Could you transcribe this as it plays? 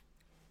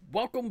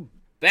welcome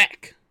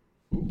back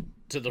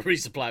to the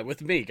Resupply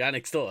with me, guy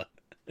next door.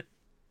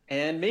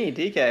 And me,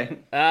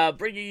 DK.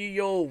 Bringing you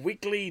your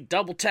weekly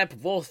double tap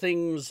of all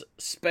things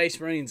Space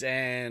Marines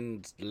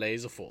and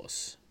Laser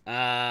Force.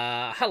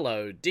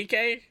 Hello,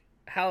 DK.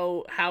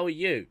 How are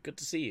you? Good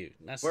to see you.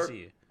 Nice to see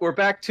you. We're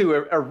back to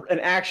an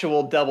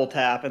actual double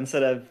tap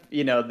instead of,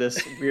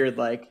 this weird,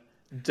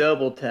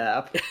 double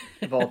tap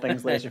of all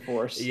things Laser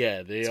Force.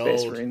 Yeah,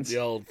 the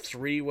old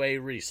three-way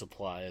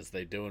resupply as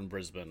they do in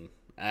Brisbane.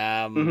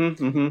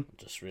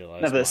 Just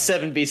realized. Now the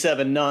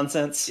 7v7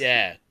 nonsense.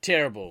 Yeah,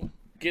 terrible.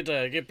 Get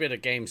better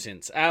game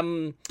sense.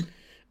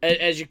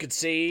 As you could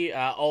see,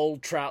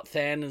 old Trout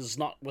Than is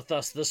not with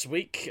us this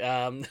week.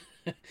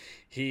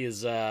 He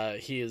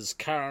is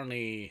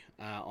currently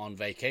on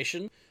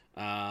vacation.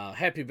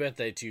 Happy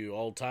birthday to you,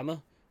 old timer.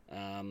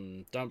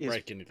 Don't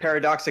break anything.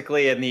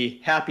 Paradoxically, in the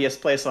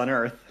happiest place on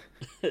earth.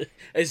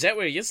 Is that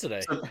where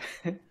yesterday?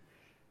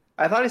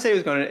 I thought he said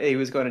he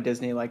was going to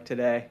Disney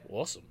today.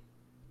 Awesome.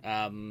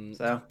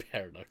 So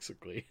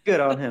paradoxically, good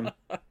on him.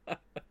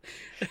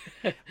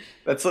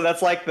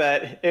 That's like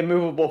that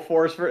immovable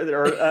force or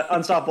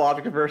unstoppable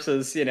object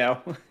versus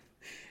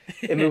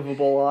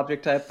immovable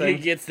object type thing.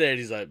 He gets there and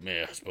he's like,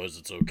 man, I suppose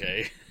it's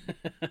okay.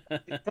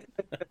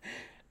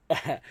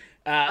 I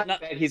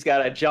bet he's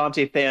got a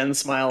jaunty, thin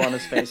smile on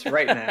his face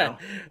right now.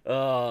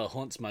 Oh,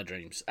 haunts my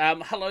dreams.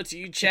 Hello to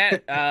you,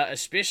 chat,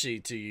 especially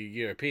to you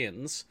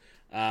Europeans.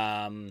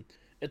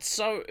 It's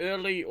so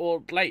early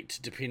or late,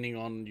 depending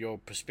on your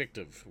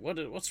perspective.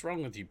 What's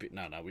wrong with you?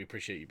 No, we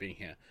appreciate you being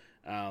here.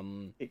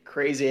 You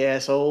crazy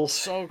assholes.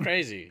 So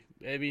crazy.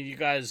 I mean, you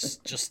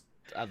guys just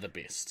are the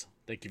best.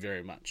 Thank you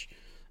very much.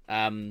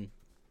 And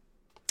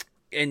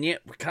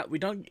yet we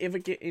don't ever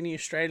get any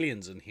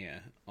Australians in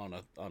here on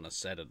a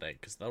Saturday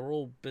because they're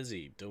all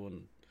busy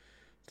doing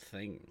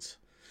things,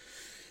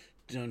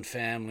 doing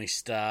family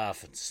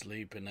stuff and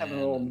sleeping, having a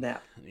little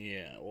nap.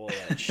 Yeah, all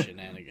that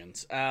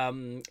shenanigans.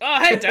 Oh,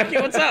 hey Ducky,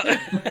 what's up?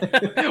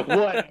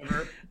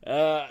 Whatever.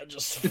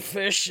 Just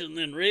fish and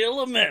then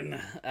reel them in.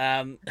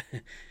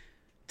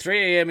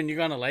 3 a.m. and you're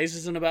going to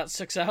lasers in about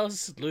 6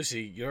 hours.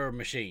 Lucy, you're a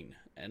machine,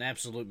 an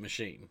absolute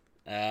machine.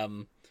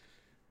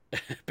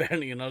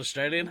 Apparently you're not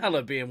Australian.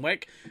 Hello,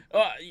 BM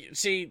Oh,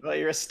 see. Well,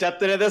 you're a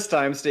step into this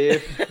time,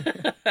 Steve.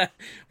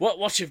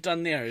 What you've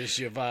done there is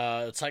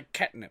it's like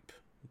catnip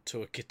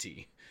to a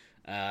kitty.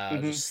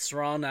 Just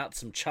thrown out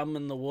some chum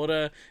in the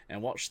water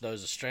and watch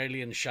those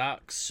Australian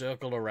sharks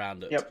circle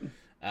around it. Yep.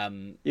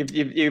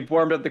 You've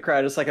warmed up the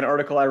crowd, just like an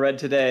article I read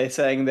today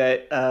saying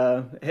that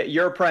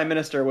your prime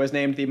minister was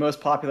named the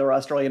most popular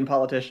Australian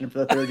politician for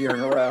the third year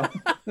in a row.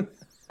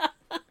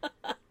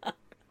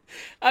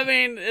 I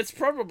mean, it's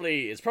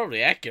probably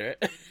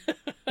accurate.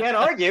 Can't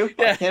argue.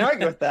 Yeah. Can't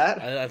argue with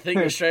that. I think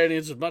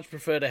Australians would much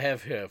prefer to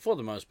have her, for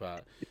the most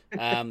part.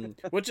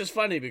 Which is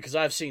funny because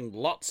I've seen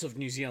lots of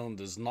New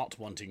Zealanders not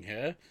wanting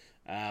her.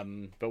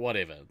 But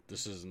whatever.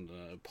 This isn't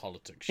a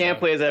politics show. Can't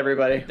please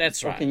everybody.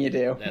 That's right. What can you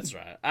do? That's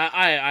right.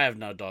 I have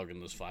no dog in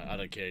this fight. I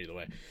don't care either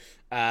way.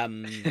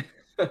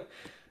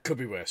 Could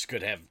be worse.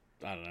 Could have,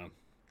 I don't know,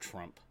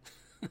 Trump.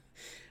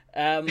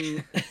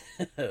 Like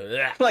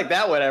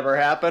that would ever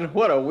happen.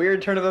 What a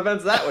weird turn of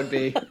events that would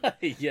be.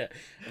 Yeah.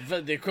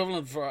 But the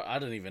equivalent for, I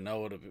don't even know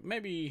what it would be.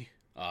 Maybe,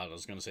 I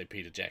was going to say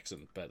Peter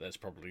Jackson, but that's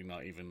probably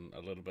not even a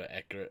little bit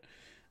accurate.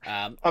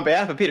 On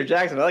behalf of Peter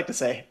Jackson, I'd like to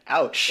say,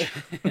 ouch.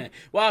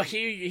 Well,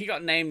 he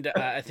got named,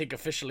 I think,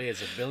 officially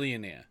as a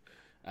billionaire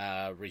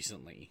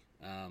recently.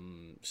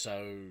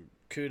 So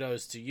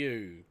kudos to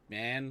you,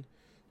 man.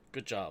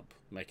 Good job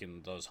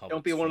making those hobbits.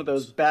 Don't be one of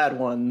those bad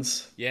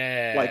ones.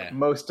 Yeah. Like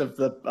most of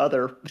the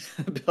other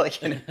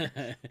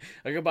billionaires.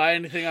 I can buy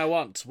anything I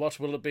want. What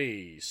will it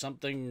be?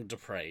 Something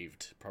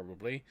depraved,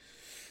 probably.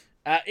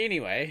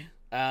 Anyway,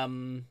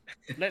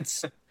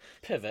 let's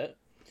pivot.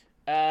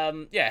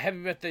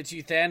 Happy birthday to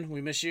you, Than. We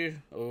miss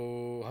you.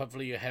 Oh,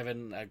 hopefully you're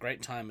having a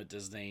great time at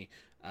Disney.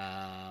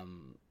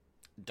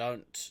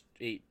 Don't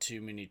eat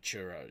too many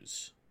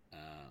churros.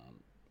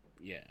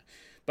 Yeah.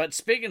 But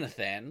speaking of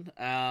Than,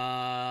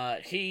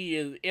 he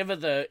is ever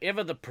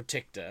the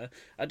protector.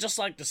 I'd just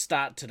like to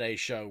start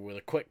today's show with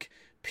a quick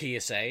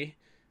PSA.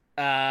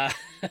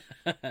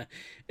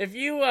 If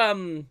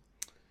you're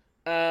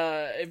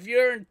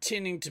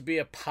intending to be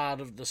a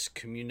part of this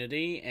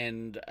community,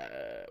 and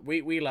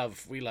we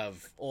love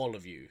all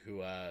of you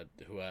who are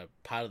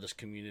part of this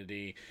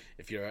community.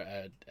 If you're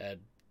a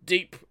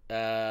deep,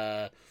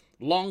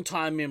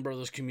 long-time member of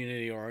this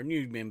community or a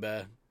new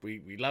member,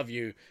 we love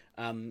you.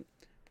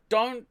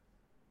 Don't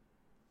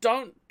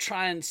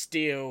try and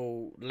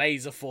steal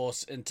Laser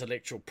Force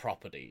intellectual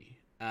property.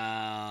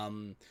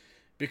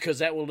 Because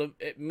that will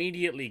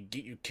immediately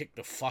get you kicked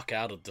the fuck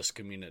out of this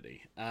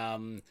community.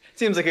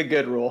 Seems like a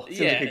good rule.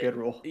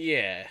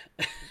 Yeah.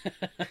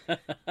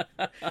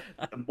 The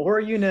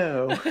more you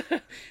know.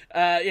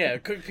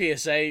 Quick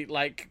PSA,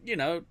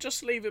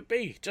 just leave it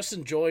be. Just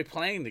enjoy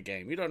playing the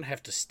game. You don't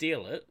have to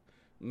steal it.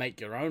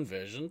 Make your own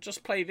version.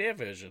 Just play their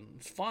version.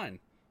 It's fine.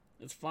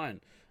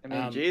 I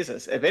mean,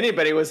 Jesus, if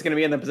anybody was going to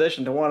be in the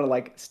position to want to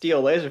like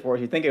steal Laser Force,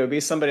 you'd think it would be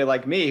somebody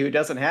like me who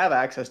doesn't have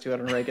access to it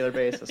on a regular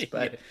basis.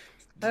 But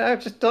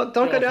just don't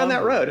go down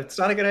that road. It's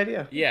not a good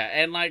idea. Yeah,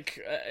 and like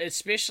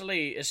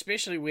especially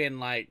when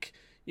like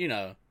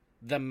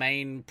the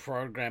main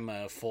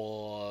programmer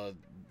for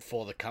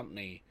the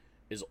company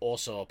is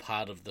also a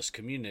part of this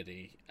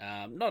community.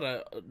 Not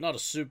a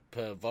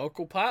super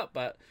vocal part,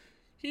 but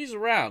he's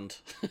around.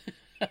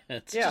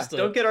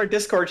 Don't get our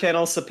Discord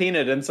channel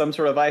subpoenaed in some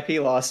sort of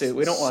IP lawsuit.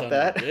 We don't want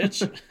that.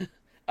 Bitch.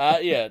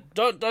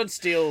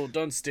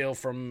 Don't steal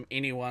from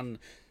anyone.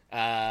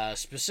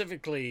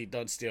 Specifically,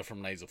 don't steal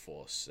from Laser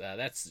Force.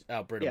 That's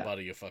our bread and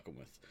butter you're fucking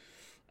with.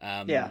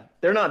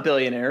 They're not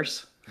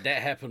billionaires.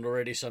 That happened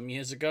already some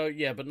years ago.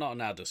 Yeah, but not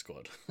in our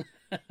Discord.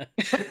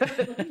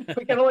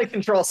 We can only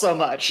control so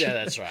much. Yeah,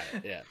 that's right.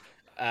 Yeah.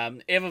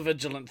 Ever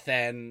Vigilant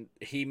Than,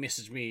 he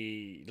messaged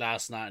me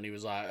last night and he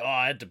was like, "Oh,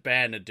 I had to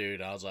ban a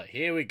dude." I was like,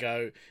 "Here we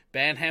go,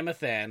 ban Hammer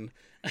Than."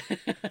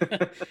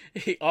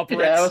 He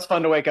operates. Yeah, that was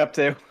fun to wake up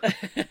to.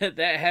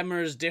 That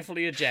hammer is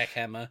definitely a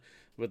jackhammer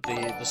with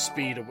the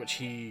speed at which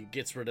he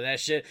gets rid of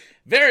that shit.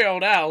 Very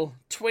old Al,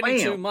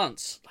 22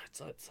 months.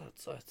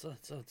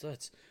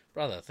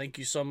 Brother, thank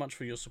you so much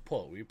for your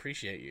support. We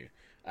appreciate you.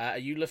 Are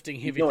you lifting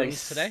heavy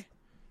things today?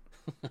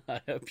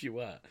 I hope you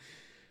are.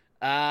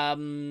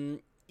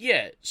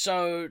 Yeah,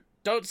 so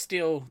don't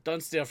steal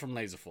from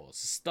Laser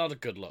Force. It's not a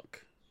good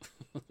look.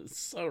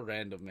 It's so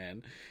random,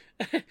 man.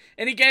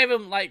 And he gave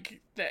him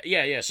like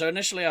so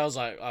initially I was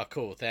like, oh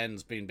cool,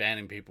 Than's been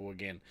banning people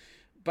again.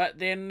 But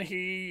then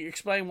he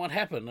explained what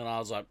happened and I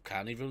was like,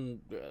 can't even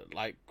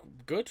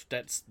good.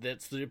 That's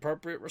the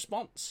appropriate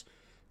response.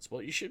 It's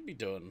what you should be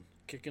doing.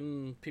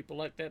 Kicking people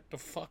like that the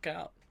fuck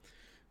out.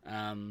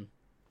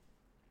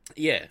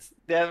 Yeah,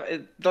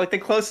 like the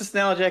closest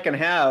analogy I can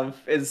have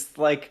is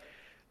like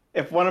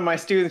if one of my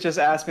students just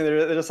asked me,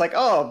 they're just like,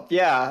 "Oh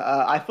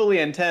yeah, I fully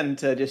intend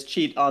to just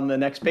cheat on the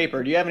next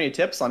paper. Do you have any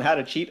tips on how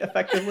to cheat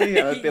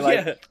effectively?" I would be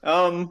like,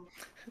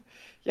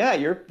 "Yeah,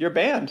 you're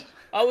banned."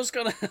 I was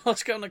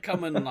gonna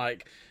come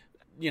and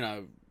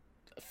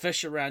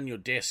fish around your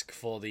desk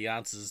for the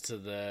answers to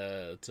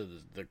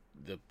the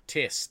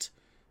test.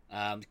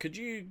 Could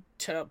you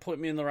point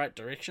me in the right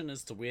direction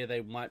as to where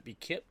they might be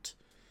kept?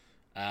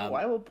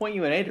 I will point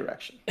you in a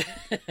direction.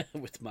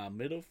 With my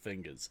middle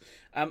fingers.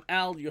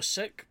 Al, you're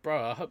sick?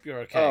 Bro, I hope you're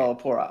okay. Oh,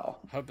 poor Al.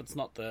 Hope it's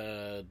not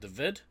the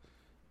vid.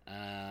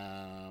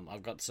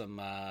 I've got some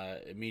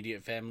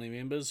immediate family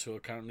members who are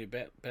currently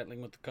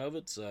battling with the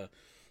COVID, so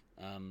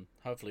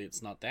hopefully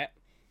it's not that.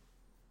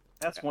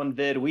 That's one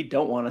vid we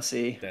don't want to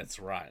see. That's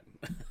right.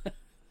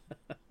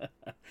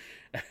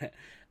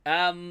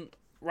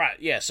 Right,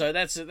 yeah, so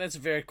that's a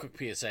very quick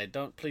PSA.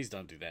 Please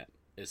don't do that.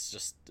 It's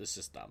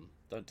just dumb.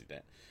 Don't do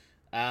that.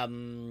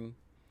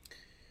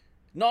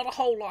 Not a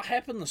whole lot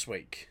happened this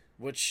week,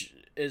 which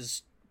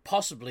is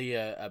possibly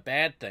a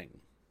bad thing,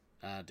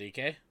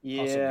 DK.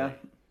 Yeah.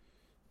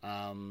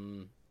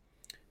 Possibly.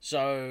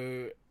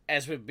 So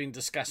as we've been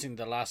discussing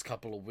the last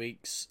couple of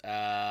weeks,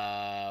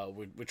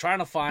 we're trying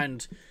to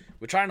find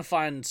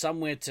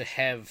somewhere to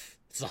have.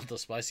 It's not the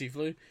spicy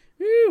flu.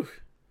 Woo!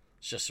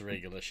 It's just a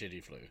regular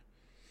shitty flu.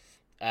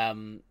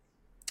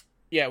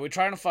 Yeah, we're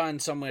trying to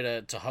find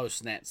somewhere to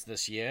host Nats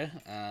this year,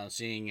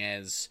 seeing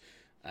as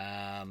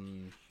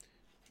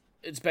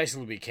it's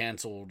basically been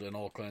cancelled in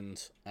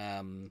Auckland.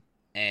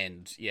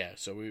 And yeah,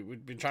 so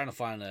we've been trying to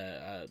find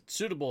a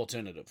suitable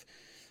alternative.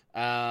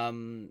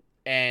 And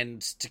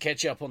to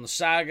catch up on the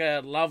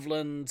saga,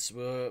 Loveland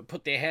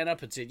put their hand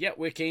up and said, "Yep,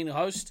 we're keen to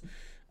host."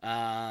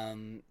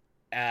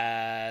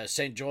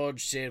 St.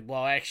 George said,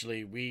 "Well,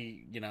 actually,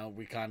 we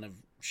kind of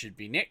should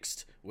be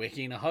next. We're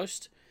keen to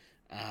host."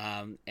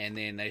 And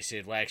then they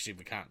said, "Well, actually,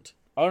 we can't.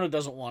 Owner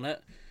doesn't want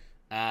it."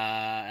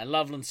 And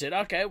Loveland said,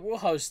 "Okay, we'll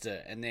host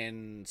it." And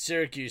then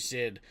Syracuse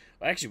said,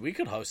 "Well, actually, we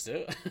could host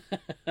it."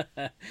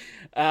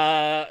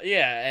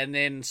 Yeah, and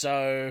then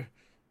so,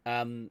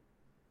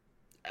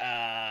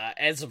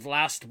 as of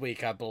last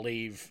week, I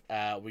believe,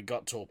 we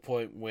got to a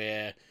point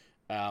where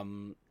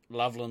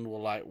Loveland were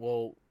like,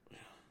 "Well,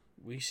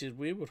 we said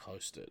we would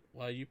host it.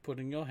 Why are you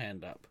putting your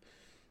hand up?"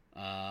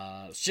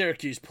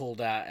 Syracuse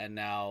pulled out, and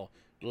now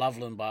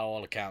Loveland, by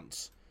all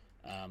accounts,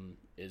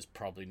 is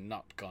probably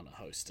not gonna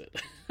host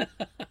it.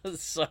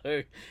 So,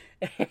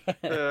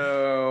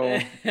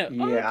 yeah.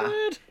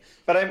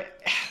 But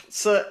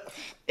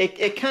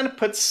it kind of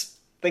puts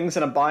things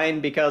in a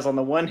bind because on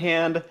the one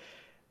hand,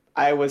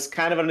 I was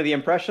kind of under the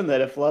impression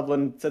that if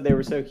Loveland said they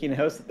were so keen to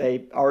host it,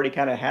 they already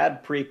kind of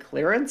had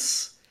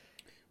pre-clearance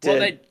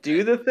to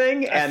do the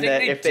thing, and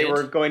that if they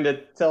were going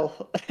to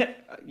tell,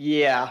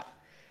 yeah.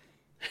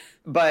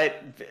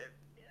 But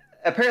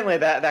apparently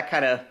that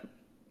kind of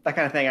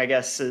thing, I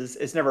guess,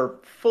 is never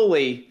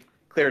fully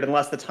cleared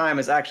unless the time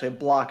is actually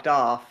blocked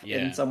off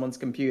in someone's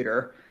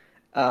computer.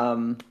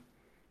 But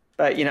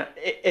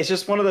it's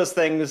just one of those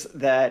things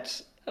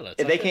that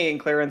if they can't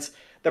get clearance,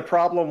 the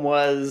problem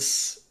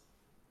was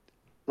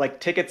like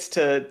tickets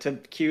to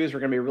queues were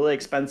going to be really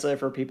expensive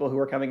for people who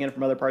are coming in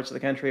from other parts of the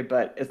country,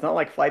 but it's not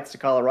like flights to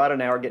Colorado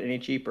now are getting any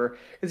cheaper.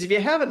 Because if you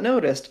haven't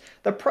noticed,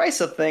 the price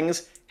of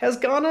things has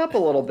gone up a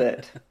little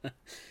bit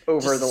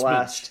over Just a the smidge.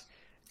 last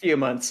few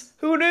months.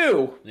 Who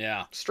knew?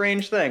 Yeah,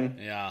 Strange thing.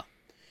 yeah.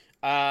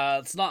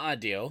 It's not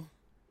ideal.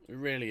 It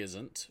really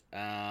isn't.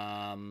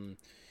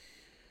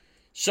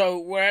 So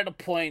we're at a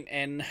point,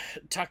 and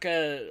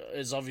Tucker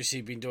has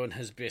obviously been doing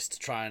his best to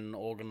try and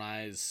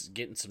organize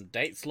getting some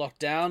dates locked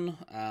down.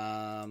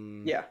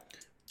 Yeah.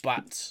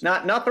 But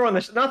Not throwing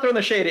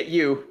the shade at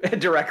you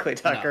directly,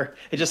 no, Tucker.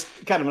 It's just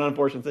kind of an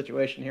unfortunate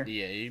situation here.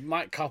 yeah, you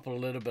might couple a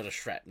little bit of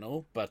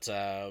shrapnel, but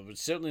we're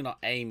certainly not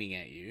aiming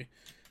at you.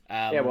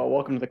 Yeah, well,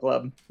 welcome to the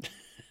club.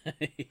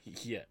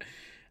 Yeah.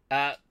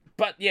 Uh,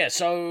 but yeah,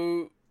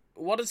 so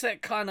what is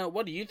that kind of?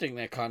 What do you think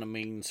that kind of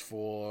means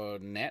for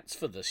Nats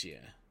for this year?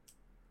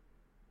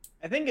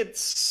 I think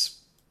it's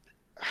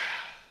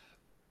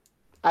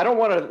I don't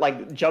want to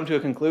like jump to a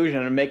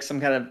conclusion and make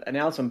some kind of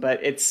announcement,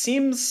 but it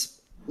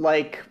seems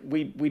like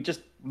we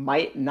just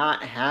might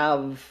not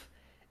have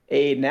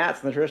a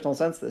Nats in the traditional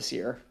sense this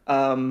year,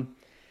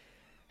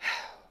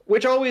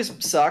 which always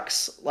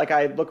sucks. Like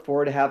I look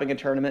forward to having a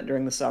tournament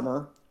during the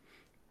summer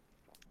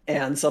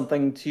and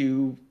something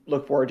to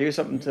look forward to,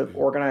 something to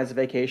organize a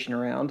vacation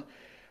around.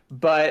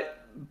 But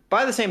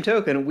by the same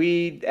token,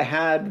 we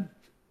had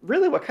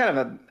really what kind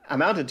of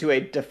amounted to a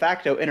de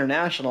facto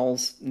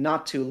internationals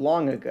not too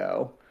long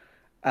ago.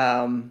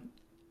 Um,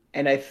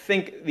 and I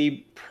think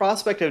the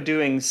prospect of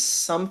doing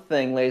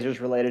something lasers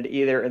related,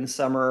 either in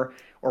summer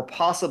or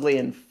possibly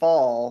in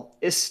fall,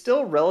 is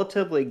still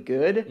relatively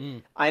good.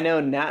 Mm. I know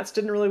Nats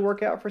didn't really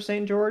work out for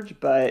St. George,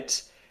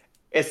 but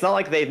it's not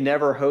like they've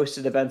never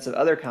hosted events of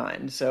other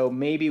kind. So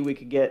maybe we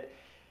could get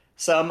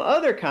some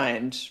other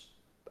kind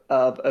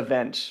of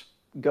event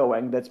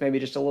going that's maybe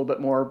just a little bit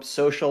more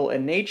social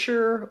in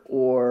nature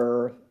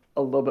or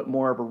a little bit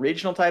more of a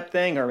regional type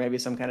thing, or maybe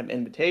some kind of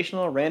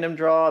invitational random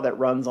draw that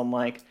runs on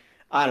like,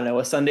 I don't know,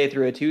 a Sunday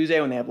through a Tuesday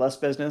when they have less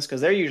business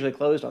because they're usually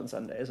closed on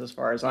Sundays as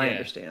far as I Yeah,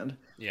 understand.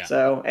 yeah.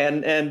 So,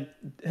 and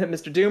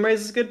Mr. Doom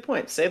raises a good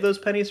point. Save those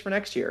pennies for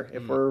next year.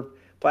 If Mm. we're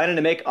planning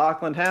to make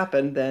Auckland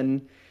happen,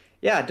 then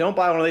yeah, don't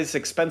buy one of these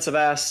expensive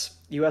ass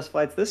US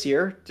flights this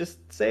year. Just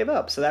save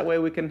up so that way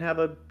we can have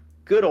a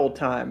good old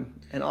time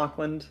in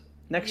Auckland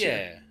next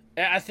year.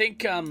 Yeah, I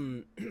think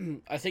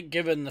I think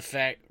given the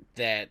fact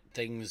that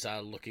things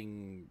are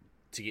looking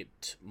to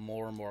get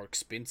more and more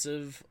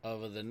expensive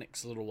over the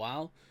next little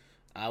while,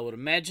 I would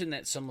imagine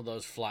that some of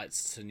those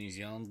flights to New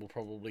Zealand will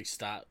probably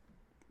start,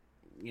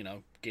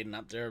 getting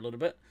up there a little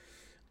bit.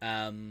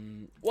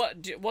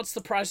 What's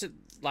the price at,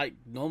 like,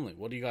 normally?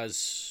 What do you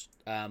guys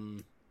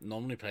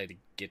normally pay to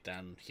get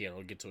down here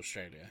or get to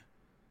Australia?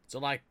 So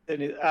like,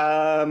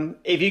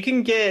 If you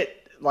can get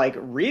like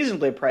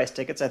reasonably priced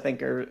tickets, I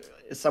think are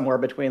somewhere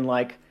between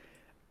like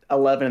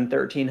 11 and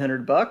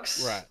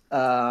 $1,300.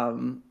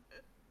 right,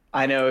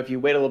 I know if you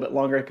wait a little bit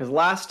longer, because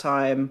last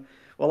time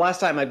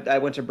I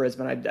went to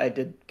Brisbane, I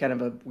did kind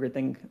of a weird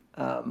thing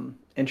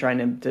in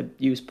trying to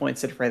use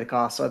points to defray the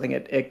cost. So I think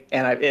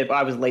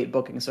I was late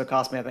booking, so it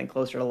cost me I think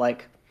closer to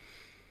like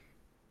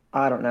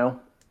I don't know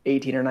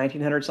 18 or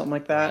 1900 something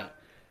like right,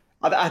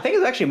 that. I think it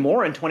was actually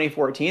more in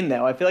 2014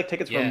 though. I feel like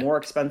tickets were yeah, more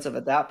expensive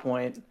at that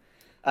point.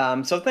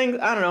 So things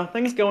I don't know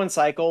things go in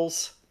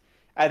cycles.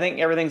 I think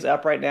everything's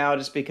up right now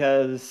just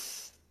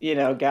because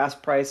gas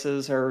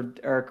prices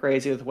are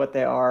crazy with what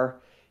they are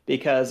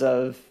because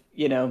of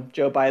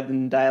Joe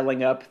Biden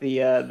dialing up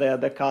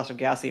the cost of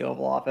gas in the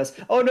Oval Office.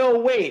 Oh no,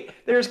 wait,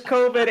 there's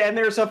COVID and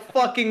there's a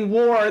fucking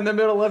war in the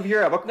middle of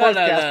Europe. Of No, course,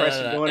 no, gas no,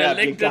 prices no, are no. going up.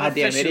 You Elected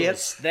goddamn officials.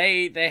 idiots.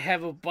 They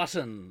have a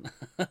button.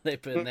 they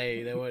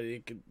were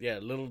you could, yeah,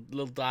 little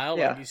dial like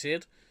Yeah. you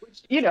said.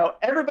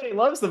 Everybody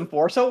loves them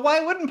for. So why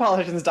wouldn't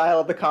politicians dial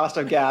up the cost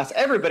of gas?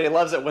 Everybody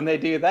loves it when they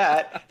do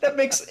that.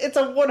 It's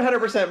a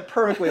 100%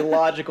 perfectly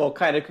logical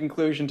kind of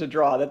conclusion to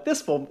draw that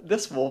this will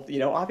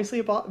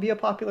obviously be a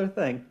popular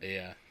thing.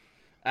 Yeah.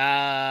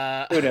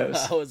 Who I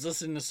knows? was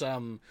listening to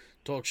some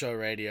talk show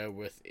radio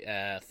with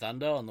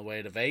Thunder on the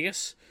way to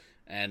Vegas,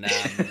 and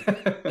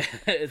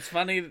it's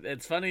funny.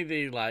 It's funny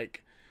the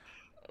like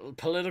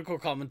political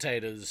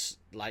commentators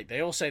like they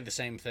all say the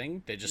same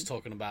thing. They're just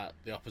talking about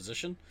the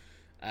opposition.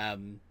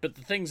 But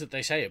the things that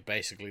they say are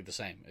basically the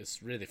same.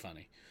 It's really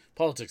funny.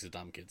 Politics are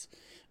dumb, kids.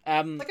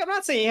 Like I'm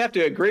not saying you have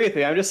to agree with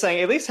me. I'm just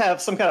saying at least have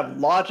some kind of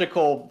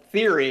logical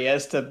theory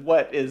as to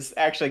what is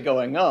actually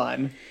going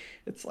on.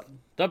 It's like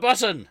The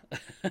button!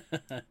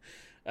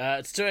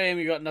 It's 2 a.m.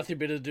 You got nothing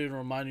better to do than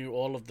remind you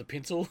all of the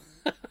pencil.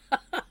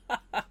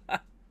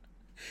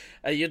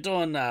 You're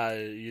doing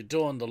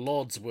the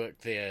Lord's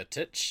work there,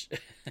 Titch.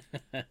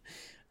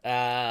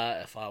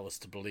 If I was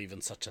to believe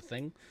in such a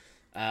thing.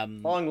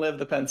 long live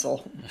the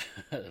pencil.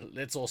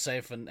 Let's all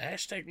say for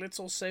hashtag. Let's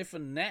all say for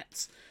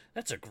Nats.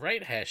 That's a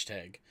great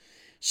hashtag.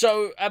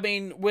 So I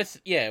mean,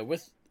 with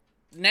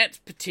Nats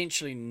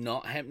potentially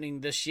not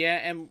happening this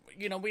year, and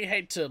we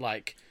hate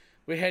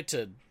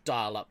to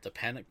dial up the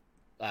panic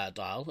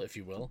dial, if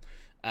you will.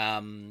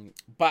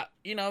 But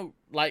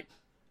like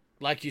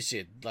like you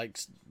said, like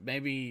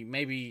maybe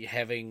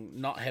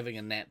not having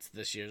a Nats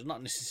this year is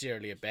not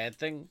necessarily a bad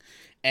thing.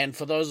 And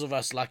for those of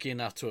us lucky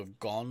enough to have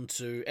gone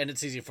to, and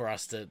it's easy for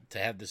us to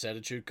have this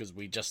attitude because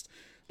we just,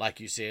 like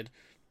you said,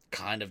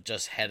 kind of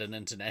just had an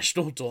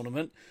international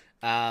tournament,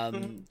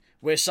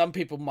 where some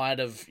people might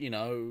have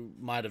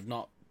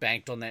not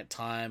banked on that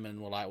time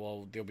and were like,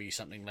 well, there'll be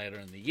something later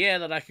in the year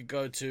that I could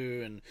go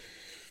to, and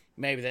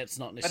maybe that's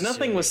not necessarily. But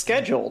nothing was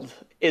scheduled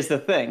is the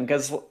thing,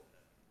 because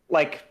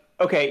like,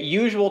 okay,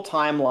 usual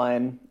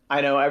timeline.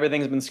 I know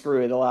everything's been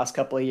screwy the last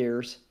couple of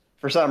years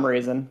for some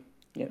reason.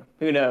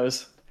 Who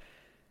knows?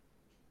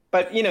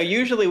 But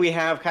usually we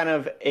have kind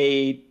of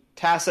a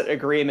tacit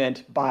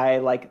agreement by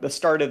like the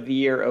start of the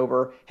year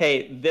over,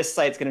 hey, this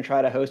site's going to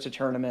try to host a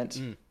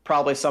tournament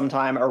probably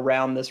sometime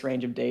around this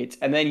range of dates.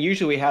 And then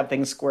usually we have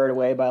things squared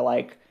away by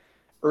like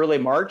early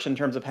March in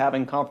terms of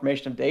having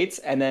confirmation of dates.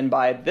 And then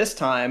by this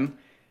time,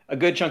 a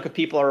good chunk of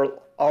people are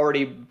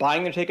already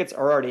buying their tickets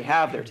or already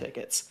have their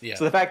tickets. Yeah.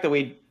 So the fact that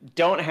we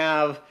don't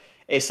have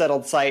a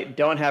settled site,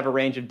 don't have a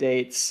range of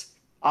dates,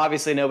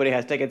 obviously nobody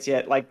has tickets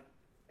yet, like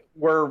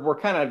we're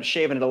kind of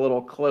shaving it a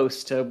little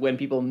close to when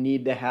people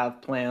need to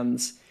have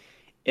plans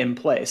in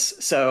place.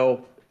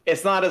 So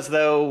it's not as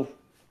though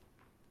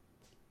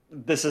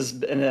this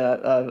is in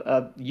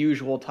a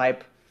usual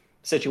type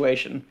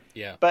situation.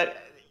 Yeah. But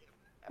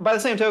by the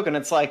same token,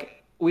 it's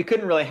like we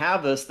couldn't really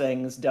have those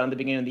things done at the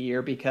beginning of the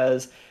year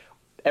because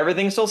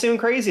everything still seemed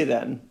crazy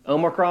then.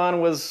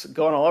 Omicron was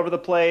going all over the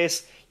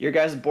place. Your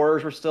guys'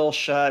 borders were still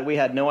shut. We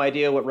had no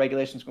idea what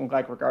regulations were going to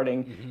look like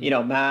regarding,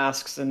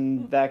 masks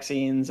and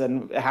vaccines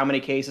and how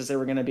many cases there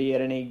were going to be at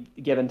any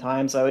given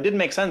time. So it didn't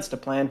make sense to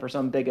plan for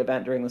some big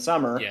event during the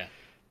summer. Yeah.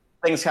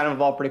 Things kind of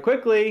evolved pretty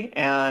quickly.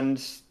 And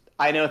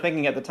I know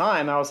thinking at the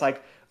time, I was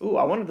like, ooh,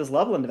 I wonder if this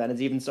Loveland event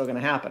is even still going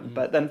to happen.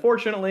 But then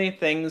fortunately,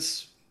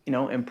 things,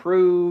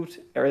 improved.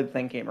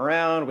 Everything came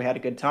around. We had a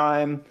good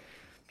time.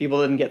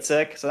 People didn't get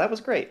sick. So that was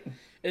great.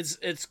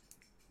 It's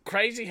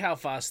crazy how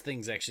fast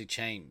things actually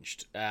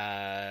changed.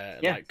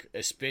 Like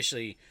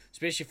especially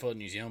for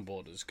New Zealand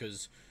borders,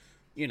 because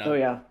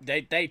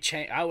they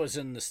changed. I was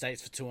in the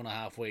States for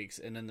 2.5 weeks,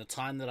 and in the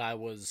time that I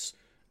was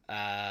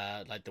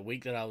like the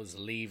week that I was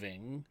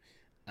leaving,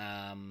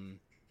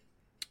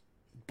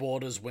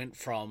 borders went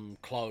from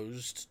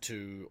closed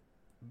to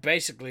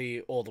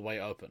basically all the way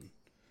open.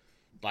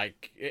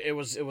 Like it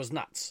was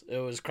nuts. It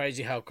was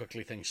crazy how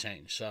quickly things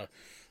changed. So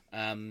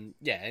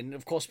and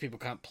of course people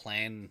can't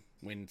plan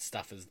when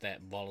stuff is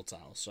that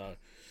volatile. So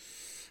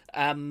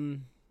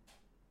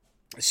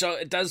so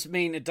it does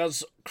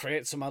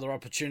create some other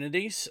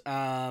opportunities.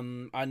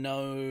 I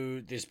know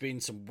there's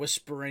been some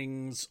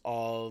whisperings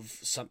of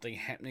something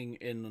happening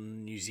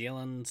in New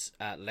Zealand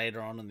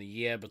later on in the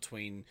year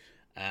between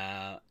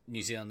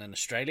New Zealand and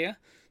Australia,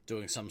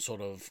 doing some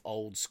sort of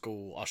old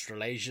school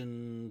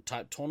Australasian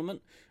type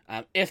tournament.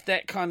 If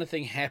that kind of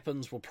thing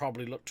happens, we'll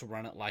probably look to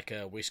run it like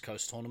a West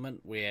Coast tournament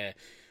where,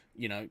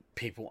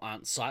 people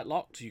aren't site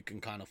locked. You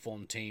can kind of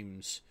form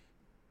teams,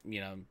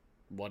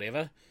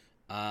 whatever.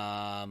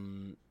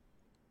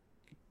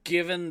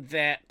 Given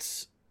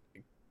that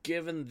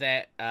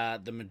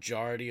the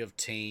majority of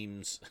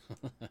teams,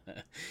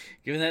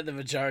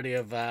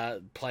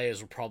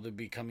 players will probably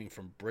be coming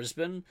from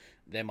Brisbane,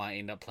 they might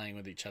end up playing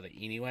with each other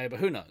anyway. But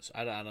who knows?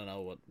 I don't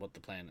know what the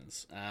plan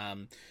is.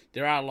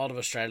 There are a lot of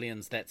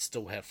Australians that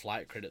still have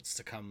flight credits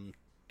to come,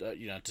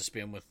 to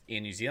spend with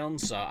Air New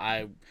Zealand. So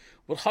I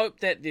would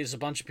hope that there's a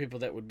bunch of people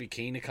that would be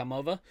keen to come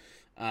over.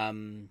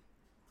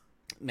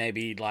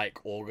 Maybe like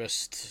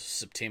August,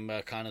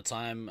 September kind of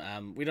time.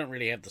 We don't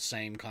really have the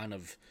same kind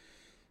of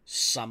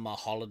summer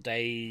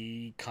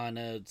holiday kind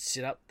of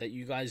setup that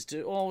you guys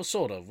do, or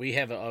sort of. We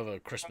have it over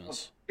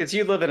Christmas. Because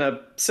you live in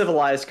a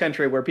civilized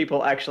country where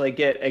people actually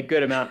get a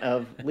good amount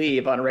of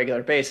leave on a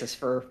regular basis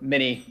for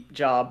many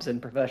jobs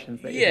and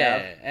professions that you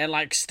have. Yeah, and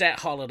like stat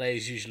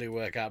holidays usually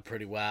work out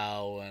pretty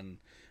well, and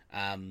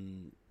I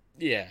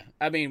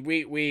mean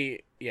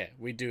we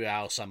do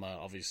our summer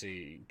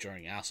obviously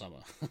during our summer,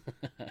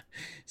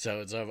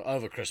 so it's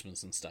over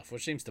Christmas and stuff,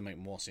 which seems to make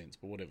more sense.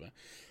 But whatever.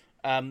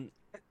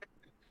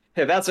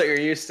 If that's what you're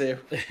used to.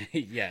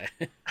 Yeah.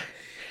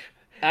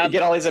 You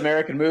get all these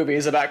American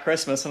movies about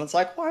Christmas, and it's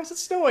like, why is it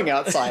snowing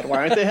outside? Why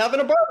aren't they having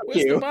a barbecue?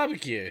 Where's the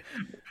barbecue?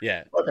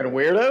 Yeah. Fucking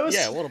weirdos.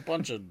 Yeah, what a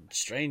bunch of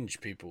strange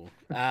people.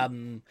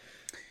 So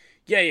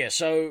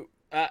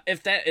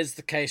if that is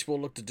the case, we'll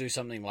look to do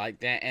something like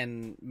that,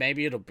 and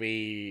maybe it'll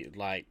be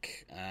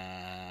like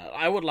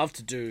I would love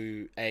to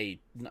do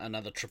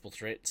another triple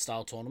threat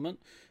style tournament,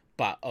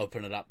 but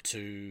open it up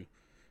to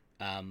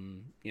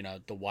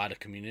the wider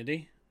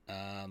community.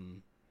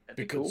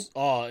 Because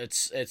cool.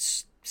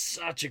 It's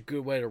such a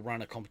good way to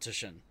run a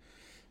competition.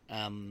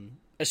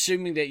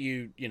 Assuming that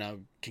you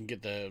can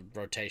get the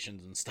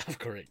rotations and stuff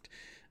correct.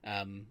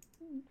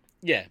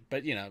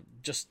 But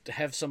just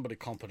have somebody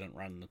competent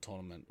run the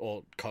tournament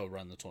or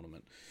co-run the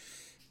tournament.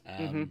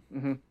 But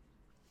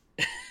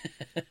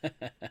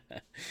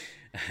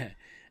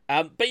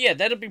yeah,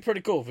 that'd be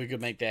pretty cool if we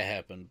could make that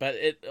happen. But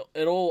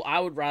I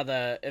would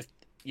rather,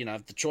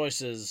 if the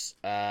choice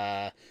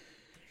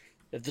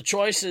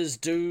is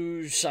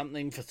do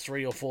something for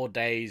 3 or 4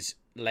 days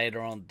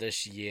later on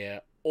this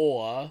year,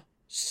 or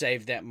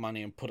save that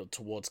money and put it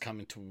towards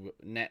coming to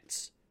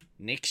Nats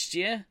next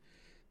year,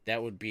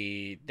 that would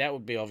be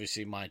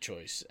obviously my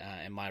choice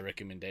and my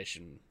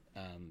recommendation,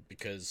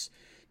 because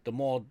the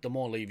more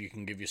leave you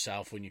can give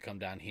yourself when you come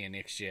down here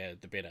next year,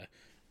 the better.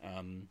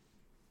 And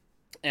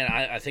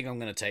I think I'm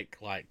going to take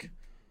like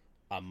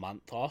a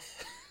month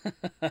off.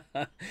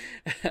 I'm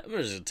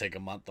just gonna take a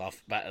month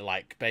off, but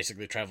like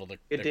basically travel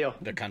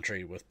the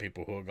country with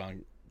people who are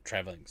going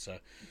traveling. So,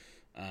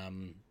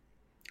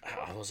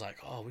 I was like,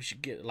 oh, we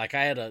should get, like,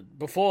 I had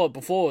before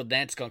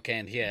Nats got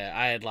canned here,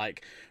 I had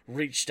like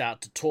reached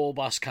out to tour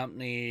bus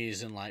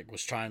companies and like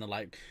was trying to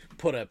like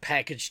put a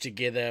package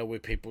together where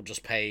people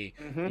just pay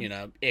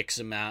X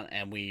amount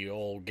and we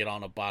all get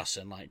on a bus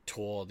and like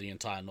tour the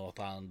entire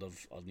North Island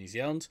of New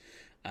Zealand.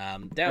 I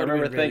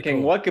remember thinking,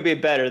 cool. What could be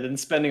better than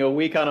spending a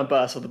week on a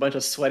bus with a bunch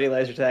of sweaty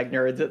laser tag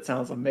nerds? It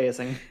sounds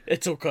amazing.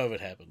 Until COVID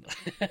happened.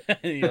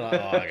 You're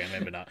like, oh, okay,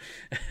 maybe not.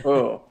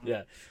 Oh.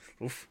 Yeah.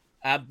 Oof.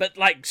 But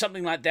like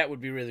something like that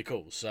would be really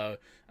cool. So,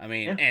 I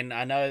mean, and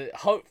I know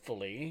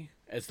hopefully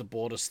as the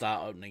borders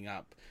start opening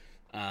up,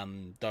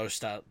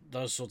 those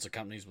sorts of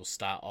companies will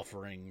start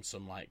offering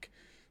some like,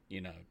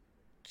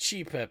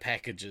 cheaper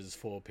packages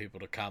for people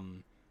to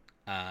come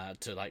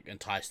to like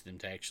entice them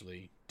to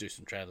actually do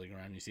some traveling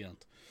around New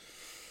Zealand.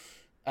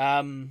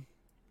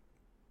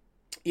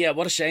 Yeah,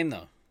 what a shame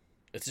though.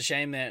 It's a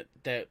shame that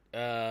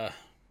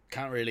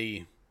can't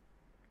really,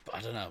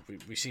 I don't know,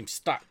 we seem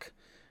stuck.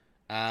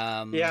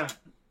 Yeah,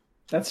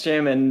 that's a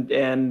shame. And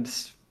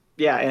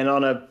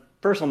on a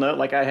personal note,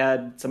 like I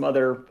had some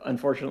other,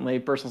 unfortunately,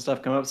 personal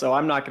stuff come up, so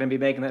I'm not going to be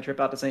making that trip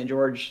out to St.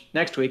 George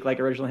next week like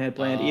I originally had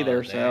planned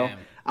either. Damn. So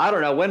I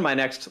don't know when my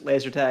next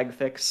laser tag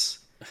fix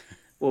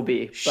will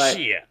be, but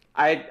shit.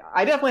 I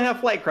definitely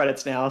have flight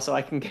credits now, so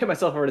I can get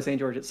myself over to St.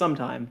 George at some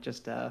time.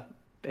 Just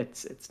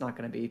it's not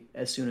going to be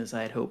as soon as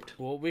I had hoped.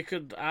 Well, we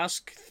could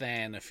ask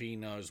Than if he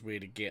knows where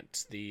to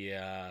get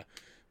the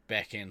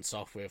back-end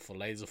software for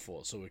Laser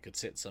Force, so we could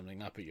set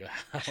something up at your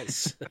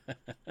house.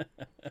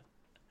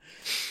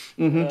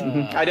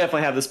 I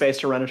definitely have the space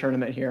to run a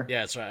tournament here.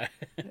 Yeah, that's right.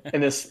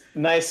 In this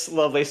nice,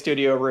 lovely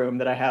studio room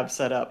that I have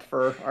set up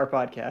for our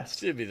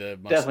podcast. It'd be the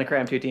most, definitely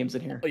cram 2 teams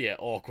in here. Oh yeah,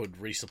 awkward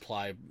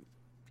resupply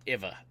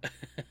ever.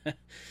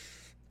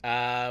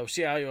 We'll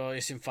see how your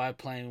SM5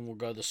 plane will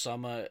go this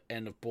summer,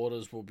 and if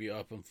borders will be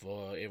open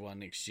for everyone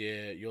next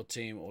year, your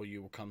team or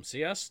you will come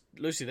see us.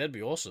 Lucy, that'd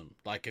be awesome.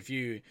 Like if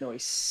you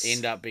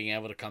end up being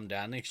able to come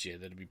down next year,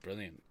 that'd be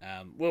brilliant.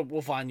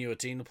 We'll find you a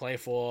team to play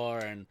for,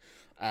 and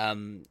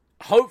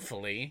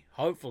hopefully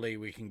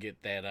we can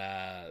get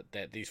that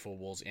These Four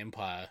Walls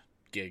Empire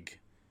gig.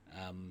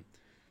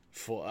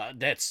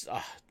 That's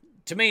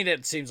to me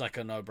that seems like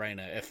a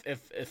no-brainer.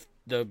 If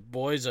the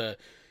boys are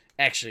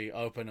actually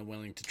open and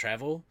willing to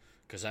travel,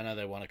 because I know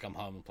they want to come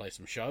home and play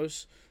some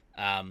shows.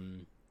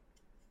 Having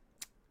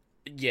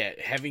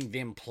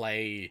them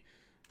play,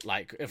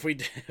 like if we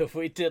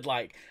did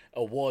like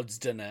awards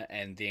dinner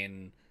and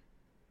then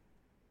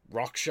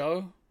rock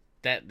show,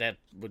 that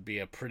would be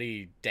a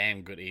pretty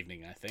damn good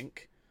evening, I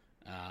think.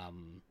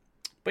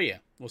 But yeah,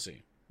 we'll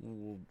see.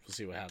 We'll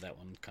see how that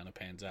one kind of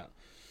pans out.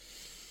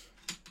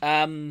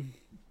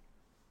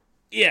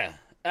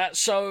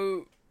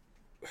 So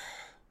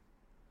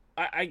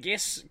I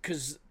guess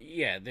because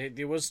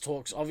there was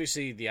talks.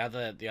 Obviously, the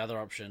other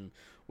option,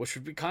 which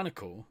would be kind of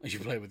cool, you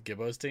play with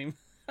Gibbo's team.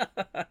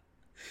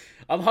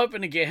 I'm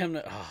hoping to get him.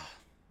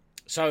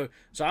 So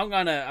I'm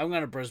going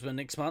to Brisbane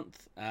next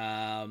month,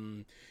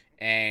 and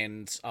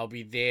I'll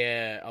be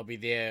there. I'll be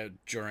there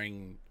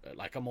during,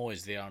 like, I'm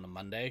always there on a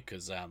Monday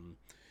because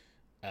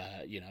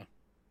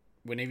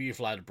whenever you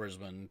fly to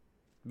Brisbane,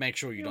 make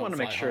sure you don't want to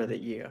fly make sure home.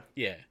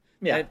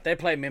 that they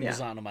play members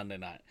on a Monday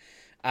night.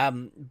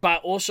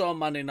 But also on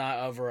Monday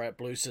night over at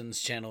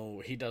Blueson's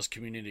channel, he does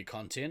community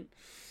content.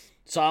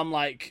 So I'm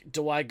like,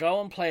 do I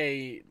go and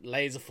play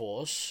Laser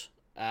Force,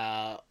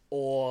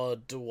 or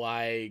do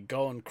I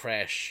go and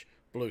crash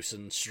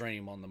Blueson's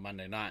stream on the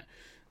Monday night?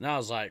 And I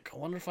was like, I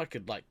wonder if I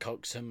could like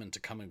coax him into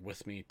coming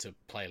with me to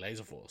play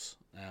Laser Force.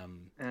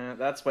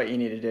 That's what you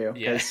need to do.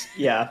 Because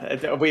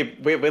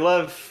we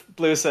love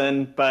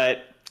Blueson,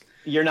 but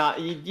you're not.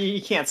 You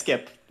can't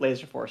skip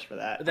Laser Force for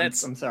that.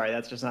 I'm sorry,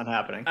 that's just not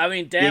happening. I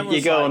mean, Dan was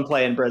you go and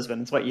play in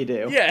Brisbane. It's what you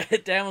do. Yeah,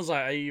 Dan was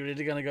like, "Are you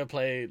really gonna go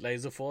play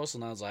Laser Force?"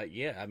 And I was like,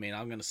 "Yeah. I mean,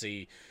 I'm gonna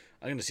see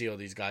all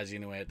these guys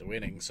anyway at the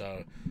wedding.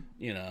 So,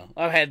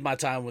 I've had my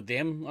time with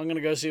them. I'm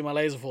gonna go see my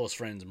Laser Force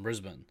friends in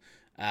Brisbane.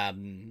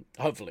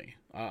 Hopefully,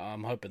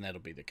 I'm hoping that'll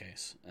be the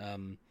case.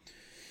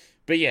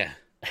 But yeah,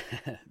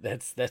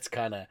 that's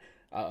kind of.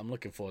 I'm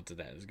looking forward to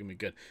that. It's gonna be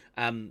good.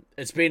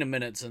 It's been a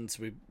minute since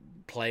we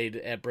played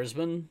at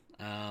Brisbane.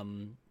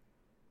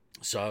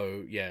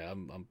 So yeah,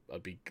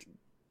 I'd be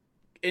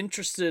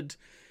interested.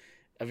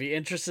 I'd be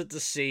interested to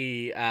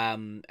see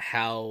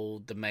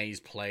how the maze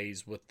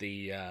plays with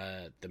the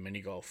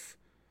mini golf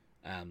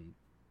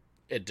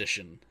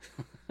edition.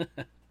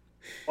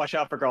 Watch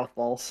out for golf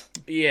balls.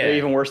 Yeah. They're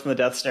even worse than the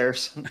death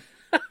stares.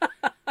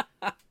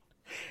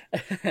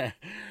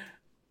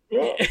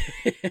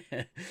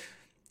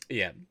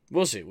 Yeah,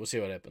 we'll see. We'll see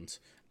what happens.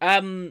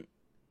 What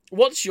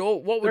would They're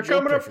your coming up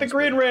the preference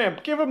green be?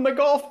 ramp. Give them the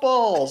golf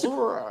balls.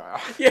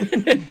 Yeah.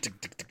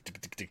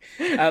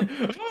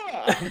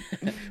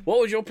 What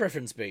would your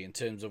preference be in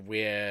terms of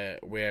where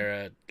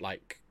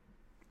like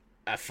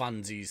a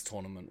funsies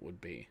tournament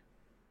would be?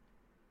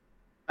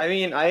 I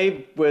mean,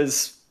 I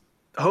was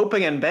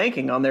hoping and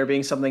banking on there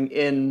being something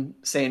in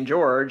St.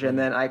 George, and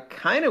then I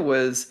kind of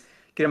was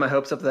getting my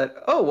hopes up that,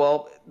 oh,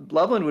 well,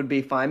 Loveland would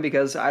be fine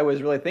because I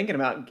was really thinking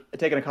about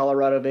taking a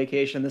Colorado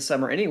vacation this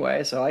summer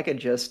anyway, so I could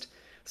just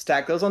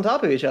stack those on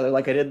top of each other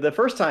like I did the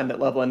first time that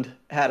Loveland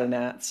had a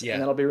Nats, and Yeah.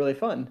 that'll be really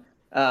fun.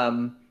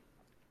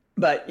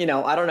 But,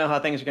 I don't know how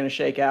things are going to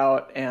shake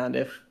out, and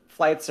if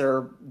flights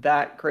are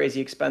that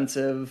crazy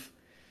expensive,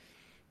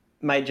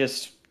 might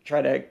just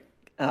try to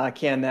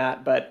can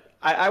that. But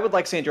I would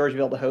like St. George to be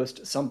able to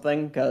host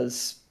something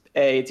because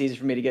A, it's easy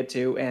for me to get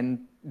to, and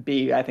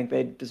B, I think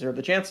they deserve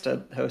the chance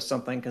to host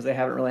something because they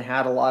haven't really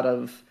had a lot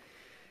of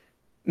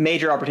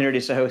major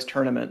opportunities to host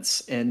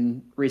tournaments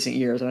in recent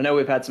years. And I know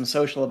we've had some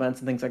social events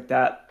and things like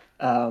that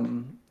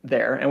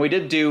there. And we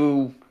did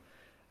do,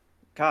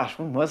 gosh,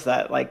 when was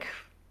that? Like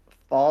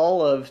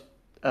fall of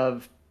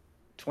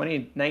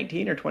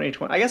 2019 or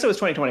 2020? I guess it was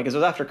 2020 because it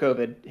was after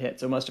COVID hit,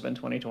 so it must have been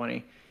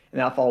 2020. And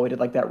that fall we did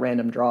like that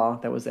random draw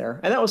that was there,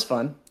 and that was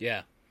fun.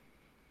 Yeah.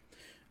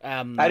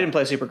 I didn't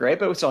play super great,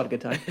 but we still had a good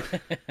time.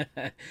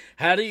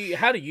 How do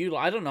you?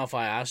 I don't know if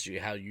I asked you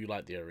how you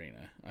like the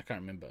arena. I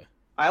can't remember.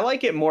 I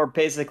like it more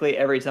basically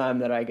every time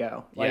that I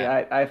go. Like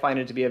Yeah. I find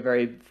it to be a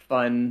very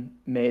fun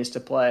maze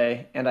to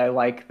play, and I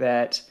like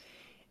that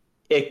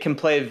it can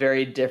play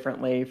very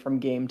differently from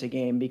game to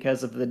game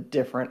because of the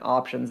different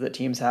options that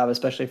teams have,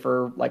 especially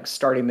for like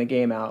starting the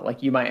game out.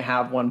 Like you might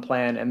have one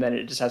plan and then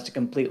it just has to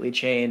completely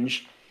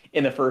change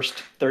in the first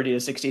 30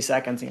 to 60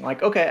 seconds. And you're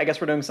like, okay, I guess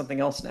we're doing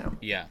something else now.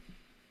 Yeah.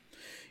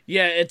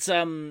 Yeah, it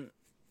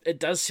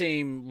does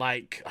seem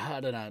like, I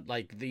don't know,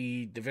 like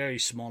the very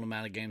small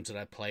amount of games that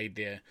I played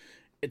there,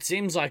 it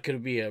seems like it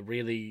would be a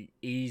really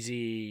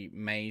easy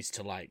maze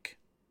to like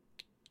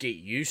get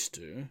used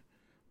to,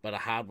 but a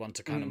hard one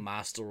to kind of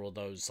master all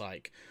those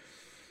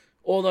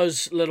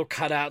little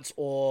cutouts,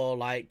 or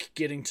like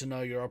getting to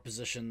know your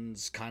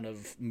opposition's kind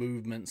of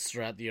movements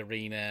throughout the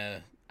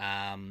arena,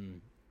 all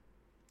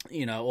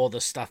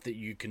the stuff that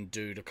you can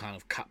do to kind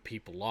of cut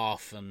people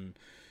off, and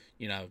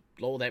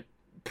all that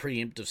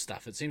preemptive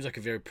stuff. It seems like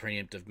a very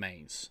preemptive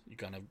maze. You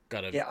kind of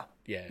gotta,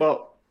 yeah.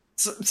 Well,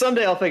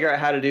 someday I'll figure out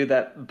how to do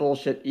that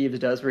bullshit Eves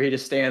does, where he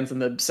just stands in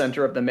the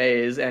center of the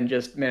maze and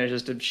just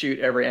manages to shoot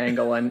every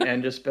angle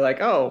and just be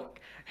like, oh,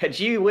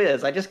 gee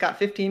whiz, I just got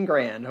 15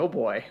 grand. Oh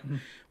boy.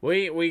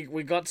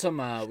 We got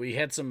some. We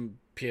had some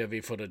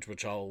POV footage,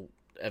 which I'll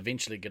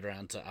eventually get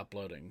around to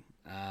uploading.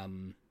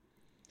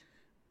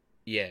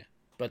 Yeah,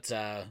 but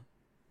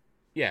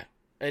yeah,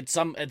 at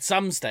some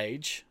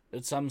stage I'll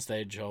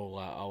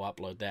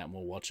upload that and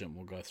we'll watch it and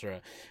we'll go through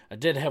it. I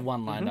did have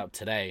one lined up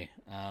today,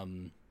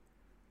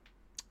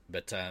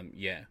 but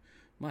yeah,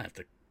 might have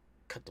to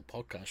cut the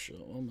podcast short.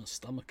 Oh, my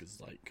stomach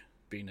is like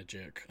being a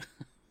jerk.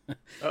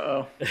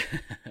 Uh-oh.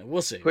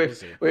 We'll see.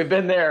 We've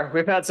been there.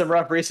 We've had some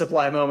rough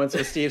resupply moments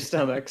with Steve's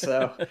stomach,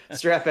 so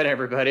strap in,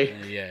 everybody.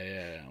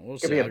 Yeah. We'll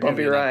It's gonna see. be a I'll bumpy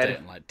give you an ride. update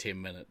in like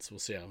 10 minutes. We'll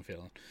see how I'm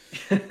feeling.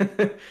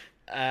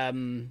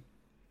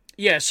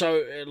 Yeah,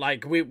 so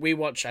like we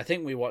watched. I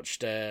think we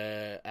watched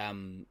the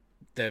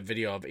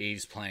video of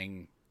Eves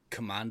playing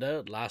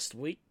Commander last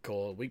week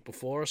or week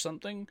before or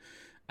something.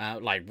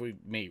 Like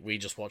we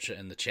just watched it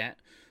in the chat.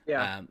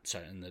 Yeah.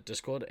 Sorry, in the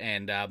Discord,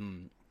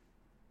 and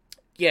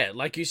yeah,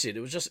 like you said, it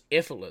was just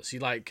effortless. He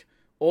like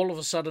all of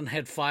a sudden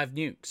had 5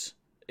 nukes.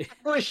 I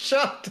was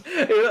shocked. He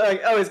was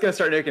like, oh, he's gonna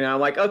start nuking now.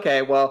 I'm like,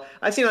 okay, well,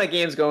 I've seen how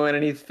games going,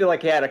 and he feel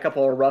like he had a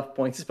couple of rough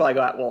points. He's probably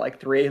got like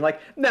 3. Like,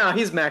 no,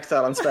 he's maxed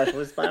out on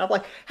specials. I'm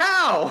like,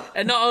 how?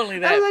 And not only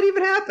that, How did that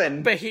even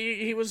happen? but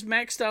he was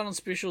maxed out on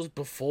specials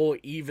before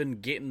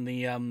even getting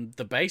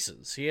the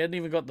bases. He hadn't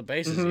even got the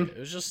bases yet. It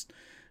was just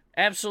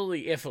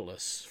absolutely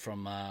effortless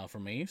from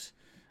Eves.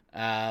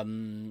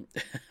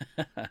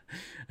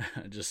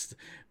 Just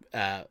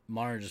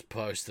Mara just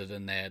posted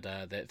in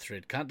that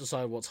thread. Can't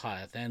decide what's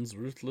higher, Than's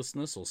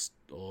ruthlessness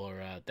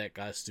or that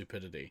guy's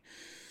stupidity.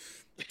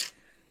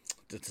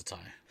 It's a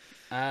tie.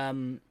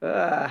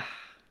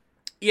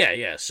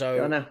 Yeah. So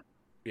Don't know.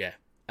 yeah.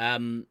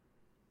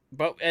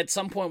 But at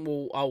some point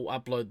I'll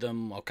upload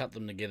them. I'll cut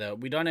them together.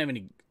 We don't have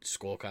any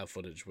scorecard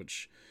footage,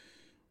 which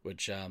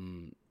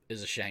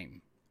is a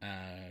shame.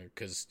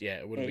 Because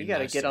it would have You been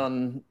gotta nice get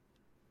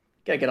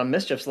on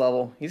Mischief's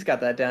level. He's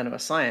got that down to a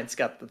science.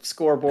 Got the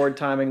scoreboard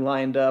timing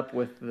lined up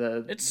with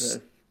the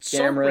so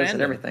cameras random.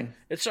 and everything.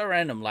 It's so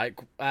random. Like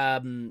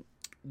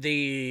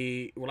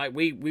we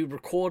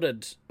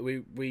recorded,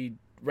 we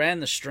ran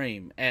the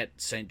stream at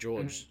St.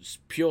 George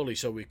purely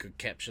so we could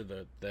capture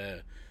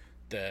the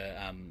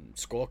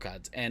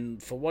scorecards,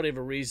 and for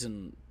whatever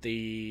reason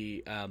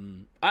I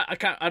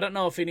don't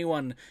know if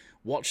anyone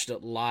watched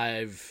it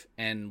live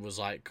and was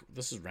like,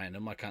 this is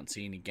random, I can't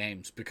see any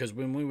games, because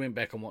when we went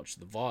back and watched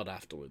the VOD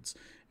afterwards,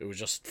 it was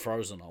just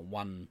frozen on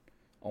one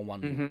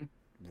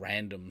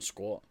random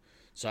score.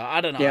 So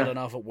I don't know. Yeah. I don't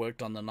know if it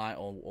worked on the night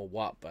or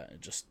what, but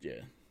it just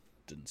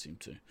didn't seem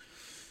to.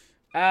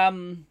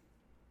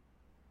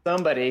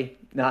 Somebody,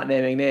 not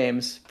naming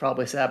names,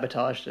 probably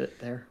sabotaged it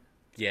there.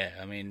 Yeah,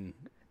 I mean,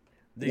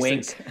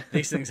 Wink.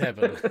 these things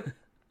happen.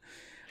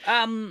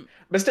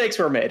 Mistakes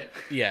were made.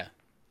 Yeah.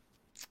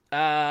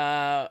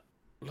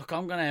 Look,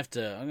 I'm gonna have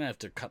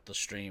to cut the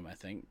stream, I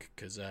think,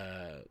 because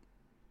I'm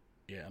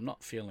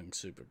not feeling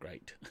super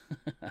great,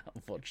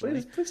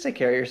 unfortunately. Please take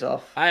care of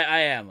yourself. I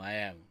am.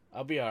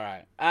 I'll be all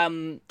right.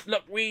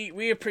 Look,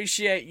 we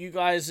appreciate you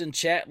guys in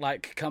chat,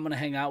 like, coming to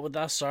hang out with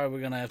us. Sorry,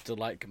 we're gonna have to,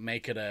 like,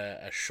 make it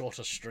a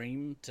shorter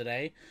stream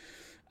today.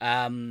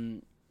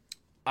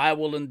 I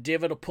will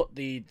endeavor to put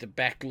the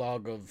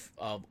backlog of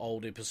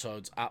old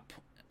episodes up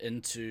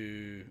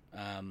into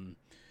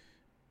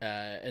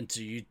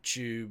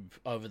YouTube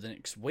over the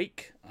next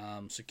week.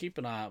 So keep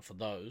an eye out for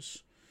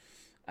those.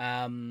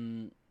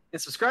 And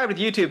subscribe to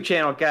the YouTube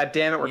channel, God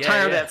damn it! We're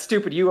tired of that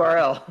stupid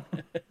URL.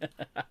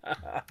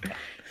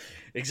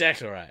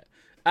 Exactly right.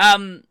 I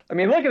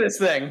mean, look at this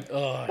thing.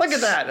 Oh, look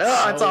at that.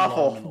 Oh, it's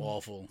awful.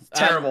 Awful. It's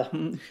terrible.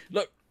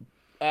 Look,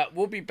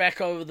 we'll be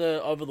back over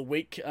the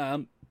week.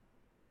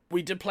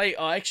 We did play.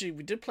 Oh, actually,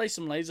 we did play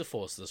some Laser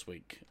Force this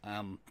week.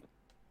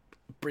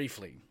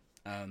 Briefly.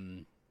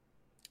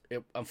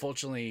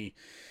 Unfortunately,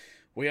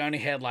 we only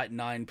had like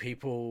 9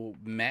 people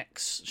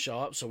max show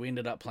up, so we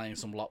ended up playing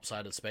some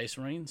lopsided Space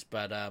Marines.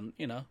 But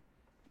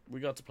we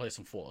got to play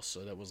some Force,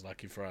 so that was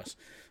lucky for us.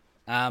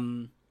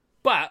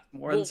 But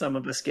more than some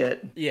of us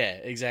get. Yeah,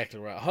 exactly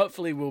right.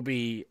 Hopefully, we'll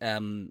be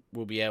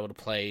able to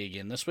play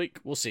again this week.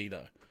 We'll see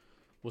though.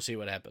 We'll see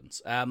what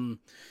happens.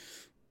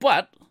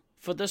 But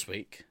for this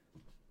week,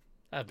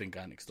 I've been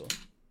Guy Next Door.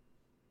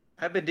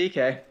 I've been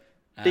DK.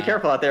 Be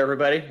careful out there,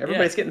 everybody.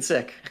 Everybody's getting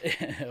sick.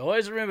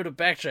 Always remember to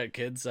backtrack,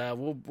 kids.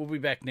 We'll be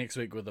back next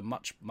week with a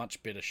much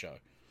better show.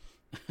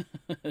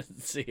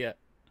 See ya.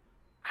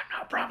 I'm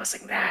not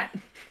promising that.